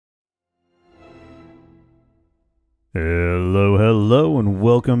Hello, hello, and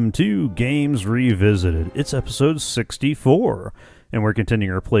welcome to Games Revisited. It's episode 64, and we're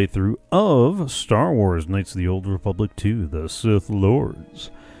continuing our playthrough of Star Wars Knights of the Old Republic 2, the Sith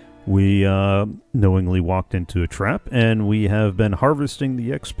Lords. We knowingly walked into a trap, and we have been harvesting the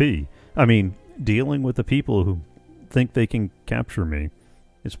XP. I mean, dealing with the people who think they can capture me.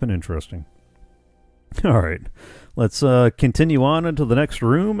 It's been interesting. Alright, let's continue on into the next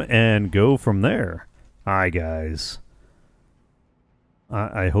room and go from there. Hi, guys.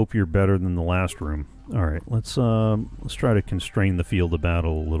 I hope you're better than the last room. Alright, let's try to constrain the field of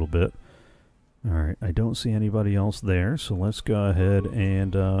battle a little bit. Alright, I don't see anybody else there, so let's go ahead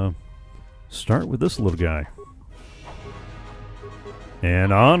and start with this little guy.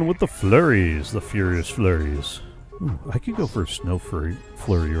 And on with the flurries, the furious flurries. Ooh, I could go for a snow flurry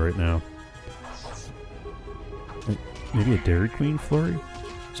right now. Maybe a Dairy Queen flurry?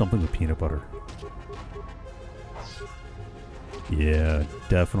 Something with peanut butter. Yeah,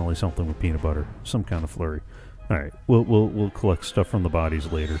 definitely something with peanut butter. Some kind of flurry. Alright, we'll collect stuff from the bodies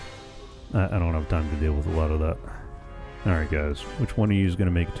later. I don't have time to deal with a lot of that. Alright guys, which one of you is going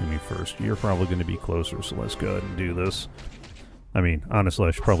to make it to me first? You're probably going to be closer, so let's go ahead and do this. I mean, honestly,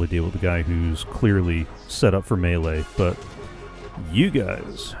 I should probably deal with the guy who's clearly set up for melee, but you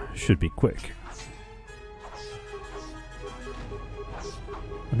guys should be quick.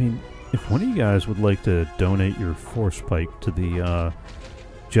 I mean, if one of you guys would like to donate your force pike to the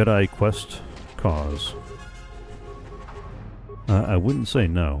Jedi Quest cause, I wouldn't say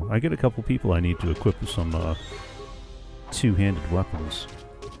no. I get a couple people I need to equip with some two-handed weapons.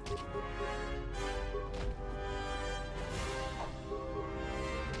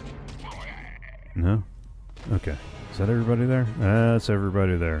 No? Okay. Is that everybody there? That's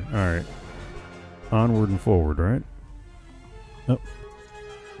everybody there. Alright. Onward and forward, right? Oh.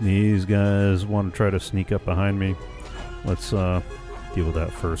 These guys want to try to sneak up behind me. Let's deal with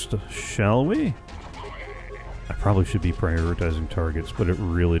that first, shall we? I probably should be prioritizing targets, but it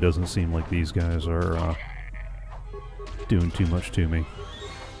really doesn't seem like these guys are doing too much to me.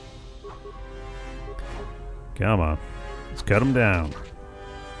 Come on. Let's cut them down.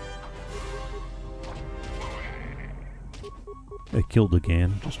 I killed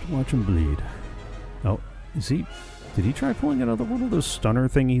again, just to watch him bleed. Oh, is he... Did he try pulling another one of those stunner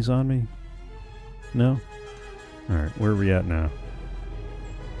thingies on me? No? Alright, where are we at now?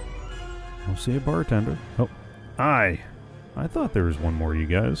 I'll see a bartender. Oh, I thought there was one more, you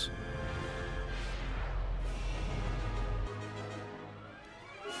guys.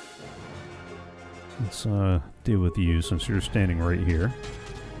 Let's deal with you since you're standing right here.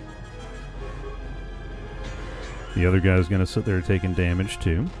 The other guy's gonna sit there taking damage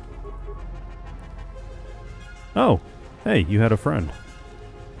too. Oh, hey, you had a friend.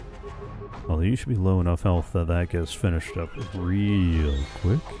 Well, you should be low enough health that that gets finished up real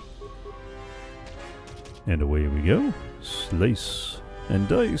quick. And away we go. Slice and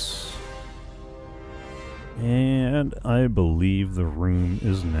dice. And I believe the room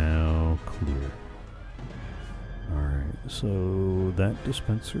is now clear. Alright, so that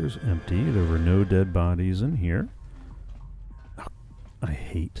dispenser is empty. There were no dead bodies in here. Oh, I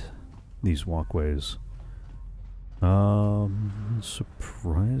hate these walkways.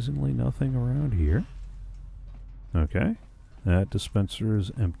 Surprisingly nothing around here. Okay. That dispenser is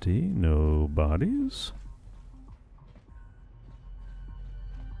empty. No bodies.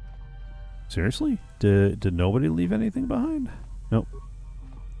 Seriously? Did nobody leave anything behind? Nope.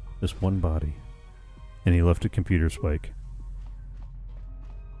 Just one body. And he left a computer spike.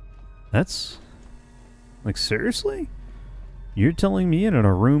 That's... Like, seriously? You're telling me in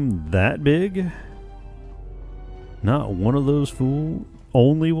a room that big... Not one of those fools,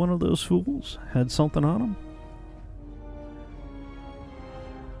 only one of those fools had something on him?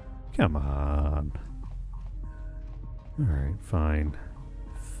 Come on. Alright, fine.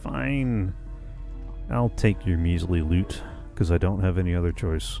 Fine. I'll take your measly loot, because I don't have any other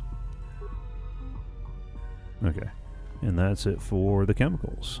choice. Okay. And that's it for the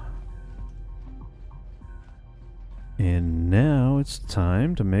chemicals. And now it's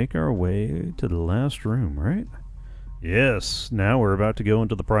time to make our way to the last room, right? Yes, now we're about to go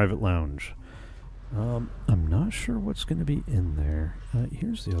into the private lounge. I'm not sure what's going to be in there.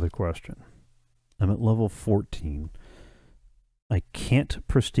 Here's the other question. I'm at level 14. I can't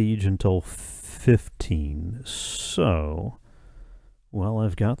prestige until 15, so... Well,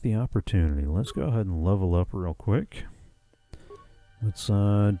 I've got the opportunity. Let's go ahead and level up real quick. Let's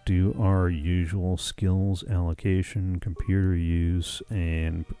do our usual skills allocation, computer use,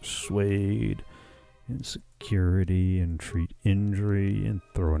 and persuade... and security, and treat injury, and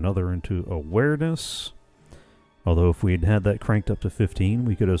throw another into awareness. Although if we had had that cranked up to 15,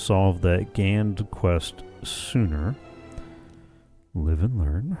 we could have solved that Gand quest sooner. Live and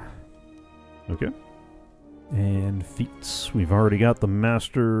learn. Okay. And feats. We've already got the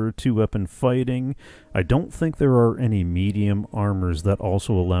Master 2-weapon fighting. I don't think there are any medium armors that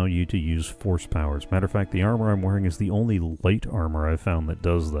also allow you to use force powers. Matter of fact, the armor I'm wearing is the only light armor I've found that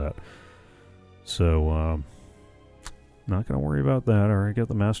does that. So, not going to worry about that. I already got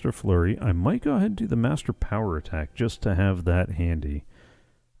the Master Flurry. I might go ahead and do the Master Power Attack just to have that handy.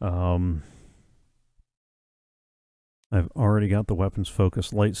 I've already got the Weapons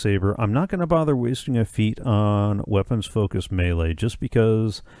Focus Lightsaber. I'm not going to bother wasting a feat on Weapons Focus Melee just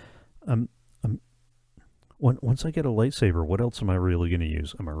because once I get a lightsaber, what else am I really going to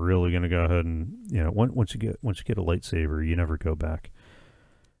use? Am I really going to go ahead and, you know, once you get a lightsaber, you never go back.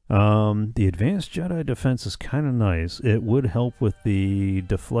 The Advanced Jedi Defense is kind of nice. It would help with the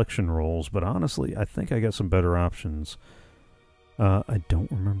deflection rolls, but honestly, I think I got some better options. I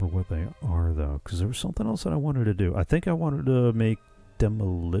don't remember what they are, though, because there was something else that I wanted to do. I think I wanted to make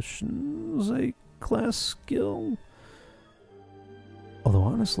Demolitions a class skill. Although,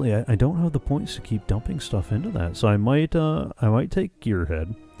 honestly, I don't have the points to keep dumping stuff into that, so I might take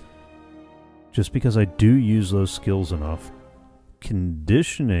Gearhead, just because I do use those skills enough.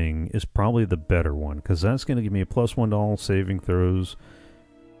 Conditioning is probably the better one, because that's going to give me a +1 to all saving throws.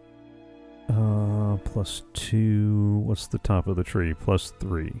 +2, what's the top of the tree?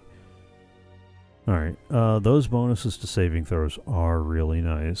 +3. Alright, those bonuses to saving throws are really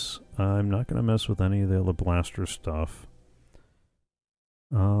nice. I'm not going to mess with any of the other blaster stuff.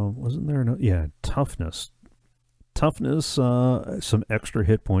 Wasn't there no... Yeah, toughness. Toughness, some extra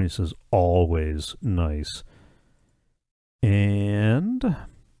hit points is always nice. And...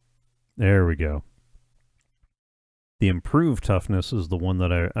 there we go. The improved toughness is the one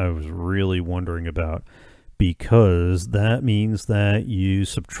that I was really wondering about, because that means that you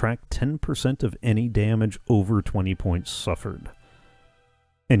subtract 10% of any damage over 20 points suffered.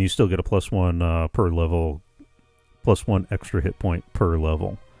 And you still get a +1 per level, +1 extra hit point per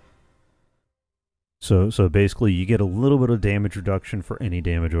level. So basically you get a little bit of damage reduction for any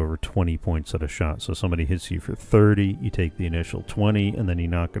damage over 20 points at a shot. So somebody hits you for 30, you take the initial 20, and then you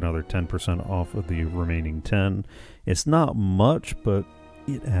knock another 10% off of the remaining 10. It's not much, but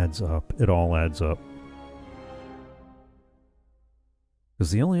it adds up. It all adds up. Because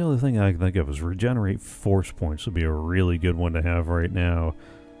the only other thing I can think of is regenerate force points would be a really good one to have right now.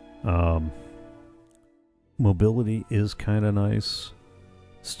 Mobility is kind of nice.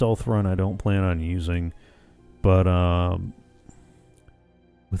 Stealth Run I don't plan on using, but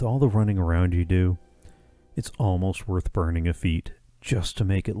with all the running around you do, it's almost worth burning a feat just to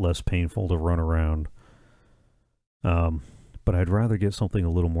make it less painful to run around. But I'd rather get something a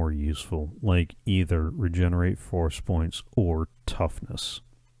little more useful, like either regenerate force points or toughness.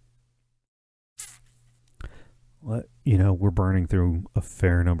 You know, we're burning through a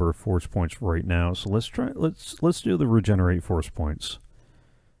fair number of force points right now, so let's do the regenerate force points.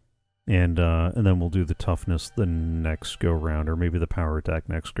 And then we'll do the toughness the next go-round, or maybe the power attack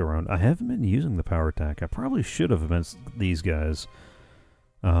next go-round. I haven't been using the power attack. I probably should have against these guys.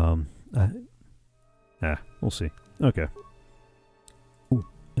 We'll see. Okay. Ooh,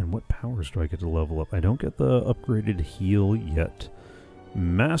 and what powers do I get to level up? I don't get the upgraded heal yet.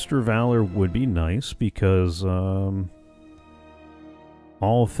 Master Valor would be nice, because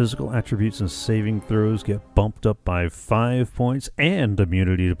all physical attributes and saving throws get bumped up by 5 points, and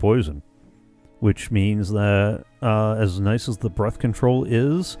immunity to poison. Which means that, as nice as the breath control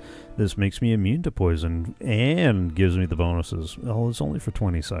is, this makes me immune to poison, and gives me the bonuses. Well, it's only for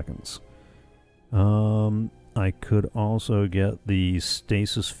 20 seconds. I could also get the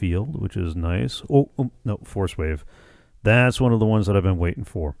Stasis Field, which is nice. Oh, no, Force Wave. That's one of the ones that I've been waiting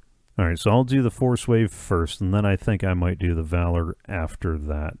for. Alright, so I'll do the Force Wave first, and then I think I might do the Valor after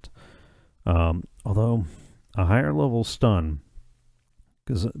that. Although, a higher level stun,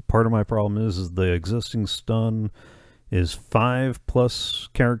 because part of my problem is the existing stun is 5 plus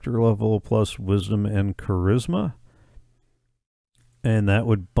character level plus wisdom and charisma. And that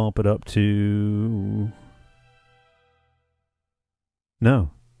would bump it up to...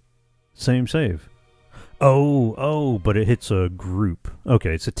 No. Same save. Oh, but it hits a group.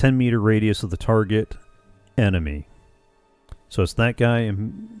 Okay, it's a 10-meter radius of the target enemy. So it's that guy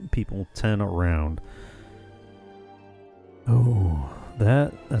and people 10 around. Oh,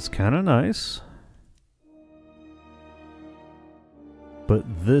 that's kind of nice. But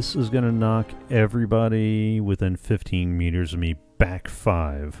this is going to knock everybody within 15 meters of me back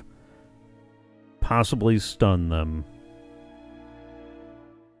 5. Possibly stun them.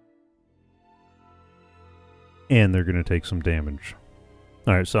 and they're going to take some damage.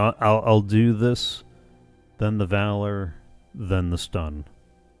 Alright, so I'll do this, then the Valor, then the stun.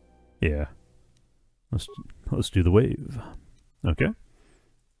 Yeah. Let's do the wave. Okay.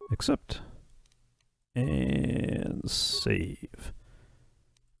 Accept. And save.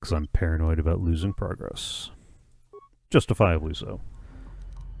 Because I'm paranoid about losing progress. Justifiably so.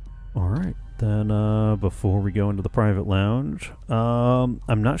 Alright, then before we go into the private lounge, I'm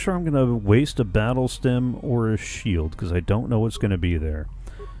not sure I'm going to waste a battle stem or a shield, because I don't know what's going to be there.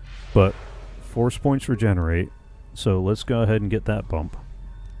 But force points regenerate, so let's go ahead and get that bump.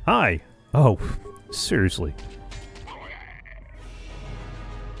 Hi! Oh, seriously.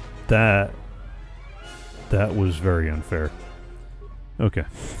 That was very unfair. Okay.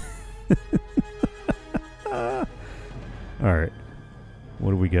 Alright.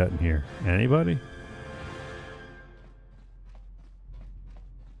 What do we got in here? Anybody?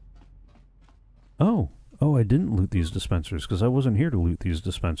 Oh, I didn't loot these dispensers because I wasn't here to loot these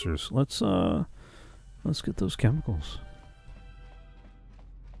dispensers. Let's get those chemicals.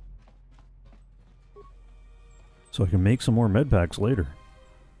 So I can make some more med packs later.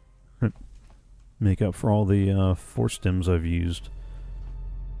 Make up for all the force stims I've used.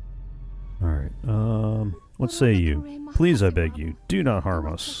 Alright, what say you? Please, I beg you, do not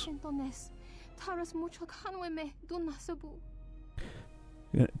harm us.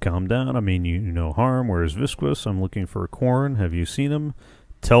 Calm down, I mean you no harm. Where's Visquis? I'm looking for a Corn. Have you seen him?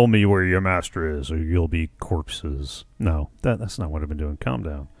 Tell me where your master is, or you'll be corpses. No, that's not what I've been doing. Calm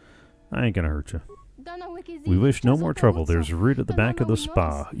down. I ain't gonna hurt you. We wish no more trouble. There's a route at the back of the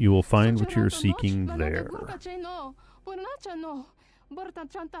spa. You will find what you're seeking there.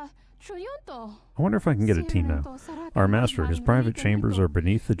 I wonder if I can get a team now. Our master, his private chambers are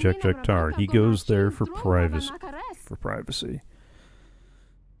beneath the Jekjektar. He goes there for privacy.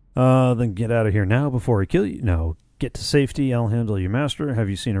 Then get out of here now before I kill you. No, get to safety. I'll handle your master. Have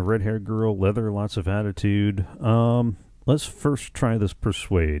you seen a red-haired girl? Leather, lots of attitude. Let's first try this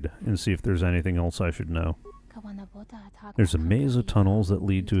persuade and see if there's anything else I should know. There's a maze of tunnels that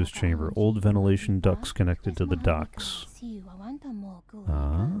lead to his chamber. Old ventilation ducts connected to the docks.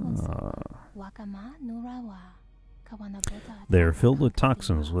 They are filled with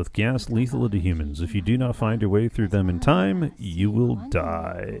toxins, with gas lethal to humans. If you do not find your way through them in time, you will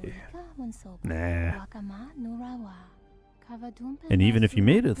die. Nah. And even if you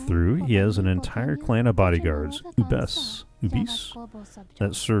made it through, he has an entire clan of bodyguards, Ubis,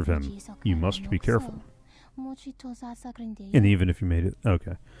 that serve him. You must be careful. And even if you made it...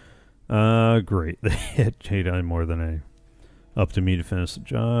 Okay. Great. They hit Shaddaa more than a... Up to me to finish the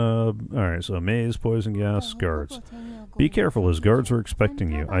job. Alright, so maze, poison gas, guards. Be careful, as guards are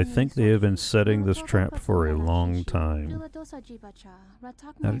expecting you. I think they have been setting this trap for a long time.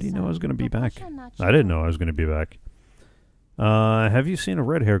 How did he know I was going to be back? I didn't know I was going to be back. Have you seen a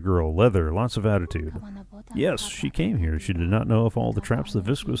red-haired girl? Leather, lots of attitude. Yes, she came here. She did not know of all the traps that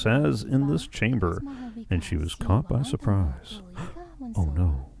Visquis has in this chamber, and she was caught by surprise. Oh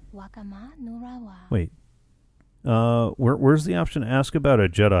no. Wait. Where's the option to ask about a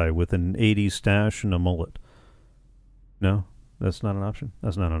Jedi with an 80s stash and a mullet? No? That's not an option?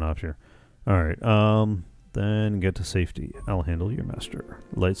 That's not an option. Alright, then get to safety. I'll handle your master.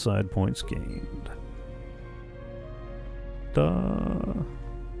 Light side points gained. Alright,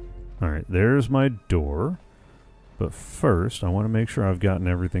 there's my door. But first, I want to make sure I've gotten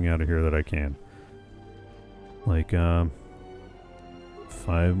everything out of here that I can. Like, 5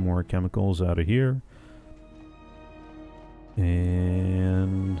 more chemicals out of here.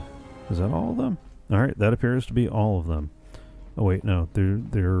 And... is that all of them? Alright, that appears to be all of them. Oh wait, no.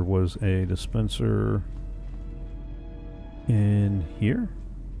 There was a dispenser... in here?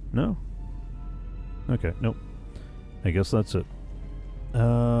 No? Okay, nope. I guess that's it.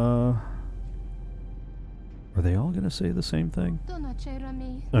 Are they all gonna say the same thing?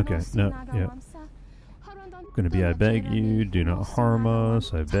 Okay, no, yeah. Gonna be, I beg you, do not harm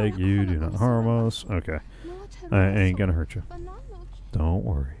us. I beg you, do not harm us. Okay. I ain't gonna hurt you. Don't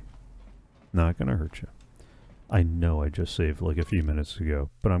worry. Not gonna hurt you. I know I just saved like a few minutes ago,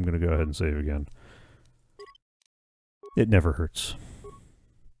 but I'm gonna go ahead and save again. It never hurts.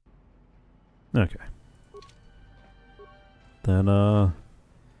 Okay. Then,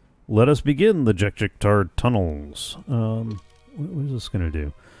 let us begin the Jekjektar tunnels. What is this gonna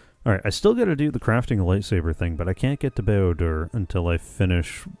do? Alright, I still gotta do the crafting a lightsaber thing, but I can't get to Bao-Dur until I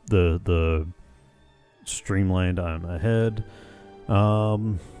finish the streamlined on ahead.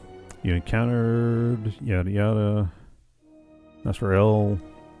 You encountered yada yada. Nasrael.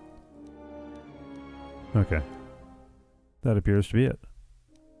 Okay. That appears to be it.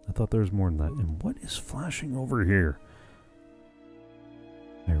 I thought there was more than that. And what is flashing over here?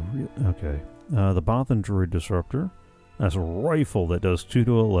 Okay. The Bothan Droid Disruptor. That's a rifle that does 2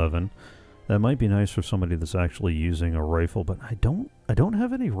 to 11. That might be nice for somebody that's actually using a rifle, but I don't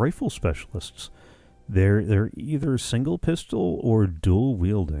have any rifle specialists. They're either single pistol or dual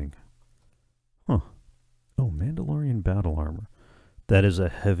wielding. Huh. Oh, Mandalorian battle armor. That is a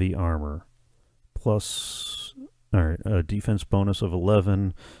heavy armor. Plus, alright, a defense bonus of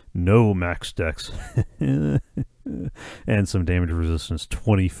 11. No max dex. And some damage resistance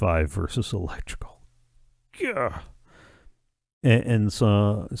 25 versus electrical. Gah. And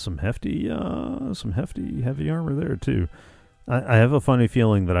some hefty heavy armor there too. I have a funny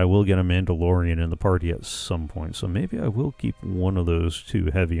feeling that I will get a Mandalorian in the party at some point, so maybe I will keep one of those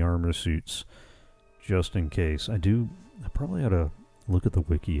 2 heavy armor suits just in case. I probably ought to look at the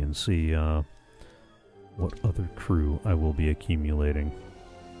wiki and see what other crew I will be accumulating.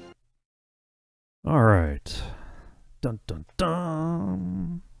 Alright. Dun dun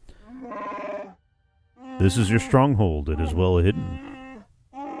dun! This is your stronghold. It is well hidden.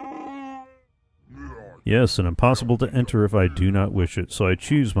 Yes, and impossible to enter if I do not wish it, so I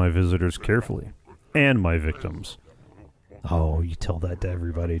choose my visitors carefully. And my victims. Oh, you tell that to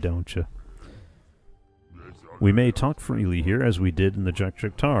everybody, don't you? We may talk freely here, as we did in the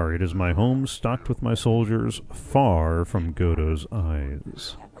Jak'Jar. It is my home, stocked with my soldiers, far from Godo's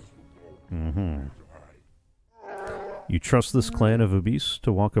eyes. You trust this clan of Abyss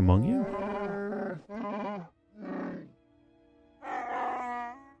to walk among you?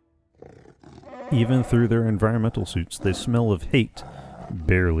 Even through their environmental suits, they smell of hate,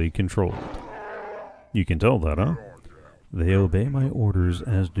 barely controlled. You can tell that, huh? They obey my orders,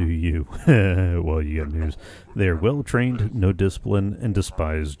 as do you. Well, you got news. They are well-trained, no discipline, and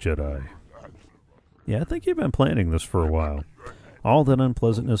despise Jedi. Yeah, I think you've been planning this for a while. All that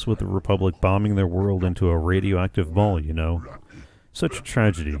unpleasantness with the Republic bombing their world into a radioactive ball, you know. Such a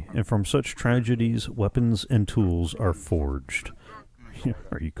tragedy, and from such tragedies, weapons and tools are forged.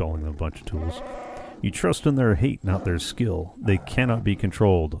 Are you calling them a bunch of tools? You trust in their hate, not their skill. They cannot be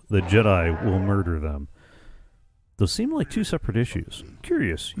controlled. The Jedi will murder them. Those seem like 2 separate issues.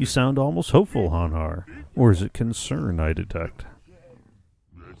 Curious, you sound almost hopeful, Hanhar. Or is it concern I detect?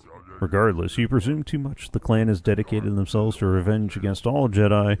 Regardless, you presume too much. The clan has dedicated themselves to revenge against all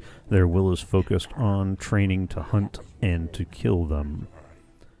Jedi. Their will is focused on training to hunt and to kill them.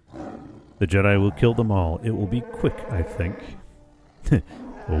 The Jedi will kill them all. It will be quick, I think.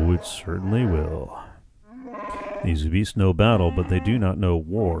 Oh, it certainly will. These beasts know battle, but they do not know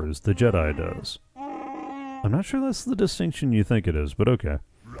war as the Jedi does. I'm not sure that's the distinction you think it is, but okay.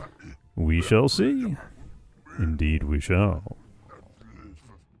 We shall see. Indeed we shall.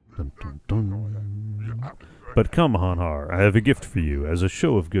 Dun, dun, dun. But come, Hanhar, I have a gift for you, as a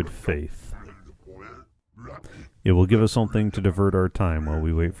show of good faith. It will give us something to divert our time while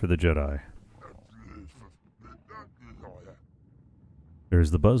we wait for the Jedi.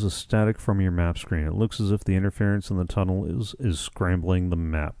 There's the buzz of static from your map screen. It looks as if the interference in the tunnel is scrambling the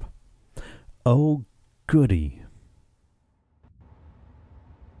map. Oh, goody.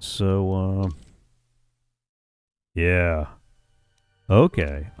 So, yeah.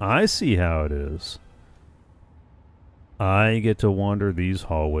 Okay, I see how it is. I get to wander these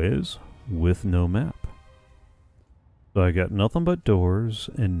hallways with no map. So I got nothing but doors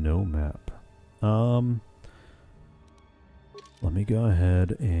and no map. Let me go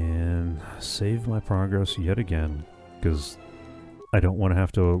ahead and save my progress yet again, because I don't want to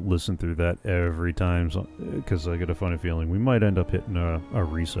have to listen through that every time, because I get a funny feeling we might end up hitting a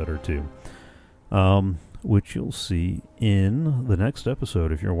reset or two. Which you'll see in the next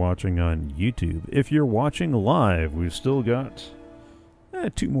episode if you're watching on YouTube. If you're watching live, we've still got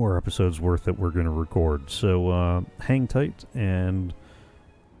 2 more episodes worth that we're going to record. So hang tight, and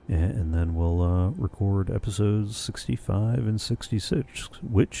then we'll record episodes 65 and 66,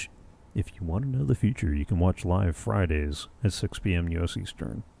 which, if you want to know the future, you can watch live Fridays at 6 p.m. U.S.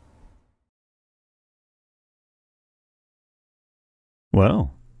 Eastern.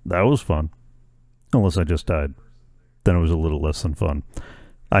 Well, that was fun. Unless I just died. Then it was a little less than fun.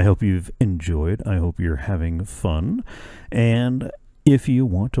 I hope you've enjoyed. I hope you're having fun. And if you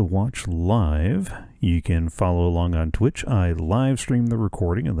want to watch live, you can follow along on Twitch. I live stream the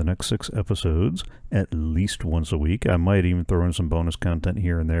recording of the next 6 episodes at least once a week. I might even throw in some bonus content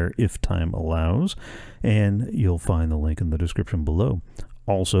here and there if time allows. And you'll find the link in the description below.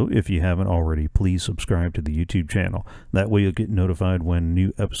 Also, if you haven't already, please subscribe to the YouTube channel. That way you'll get notified when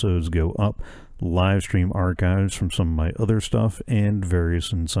new episodes go up, live stream archives from some of my other stuff, and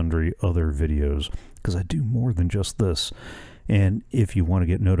various and sundry other videos, because I do more than just this. And if you want to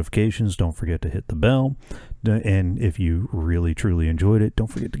get notifications, don't forget to hit the bell. And if you really truly enjoyed it,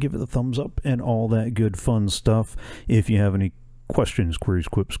 don't forget to give it a thumbs up and all that good fun stuff. If you have any questions, queries,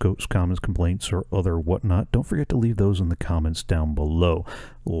 quips, quotes, comments, complaints, or other whatnot, don't forget to leave those in the comments down below.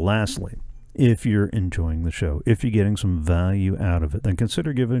 Lastly, if you're enjoying the show, if you're getting some value out of it, then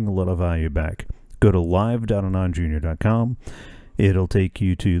consider giving a little value back. Go to live.anonjr.com. It'll take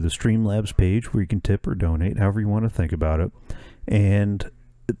you to the Streamlabs page where you can tip or donate, however you want to think about it. And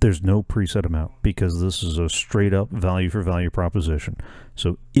there's no preset amount because this is a straight up value for value proposition.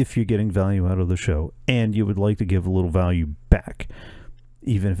 So if you're getting value out of the show and you would like to give a little value back,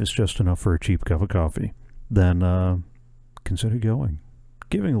 even if it's just enough for a cheap cup of coffee, then consider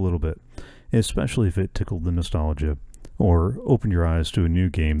giving a little bit, especially if it tickled the nostalgia or opened your eyes to a new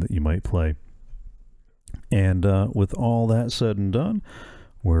game that you might play. And with all that said and done,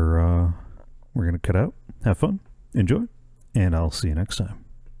 we're going to cut out, have fun, enjoy, and I'll see you next time.